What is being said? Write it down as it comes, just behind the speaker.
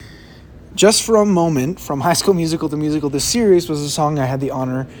Just for a Moment from High School Musical, the musical, the series, was a song I had the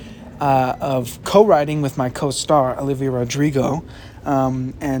honor of co-writing with my co-star, Olivia Rodrigo.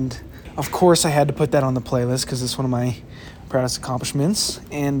 And, of course, I had to put that on the playlist because it's one of my proudest accomplishments.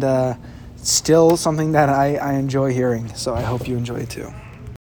 And still something that I enjoy hearing. So I hope you enjoy it too.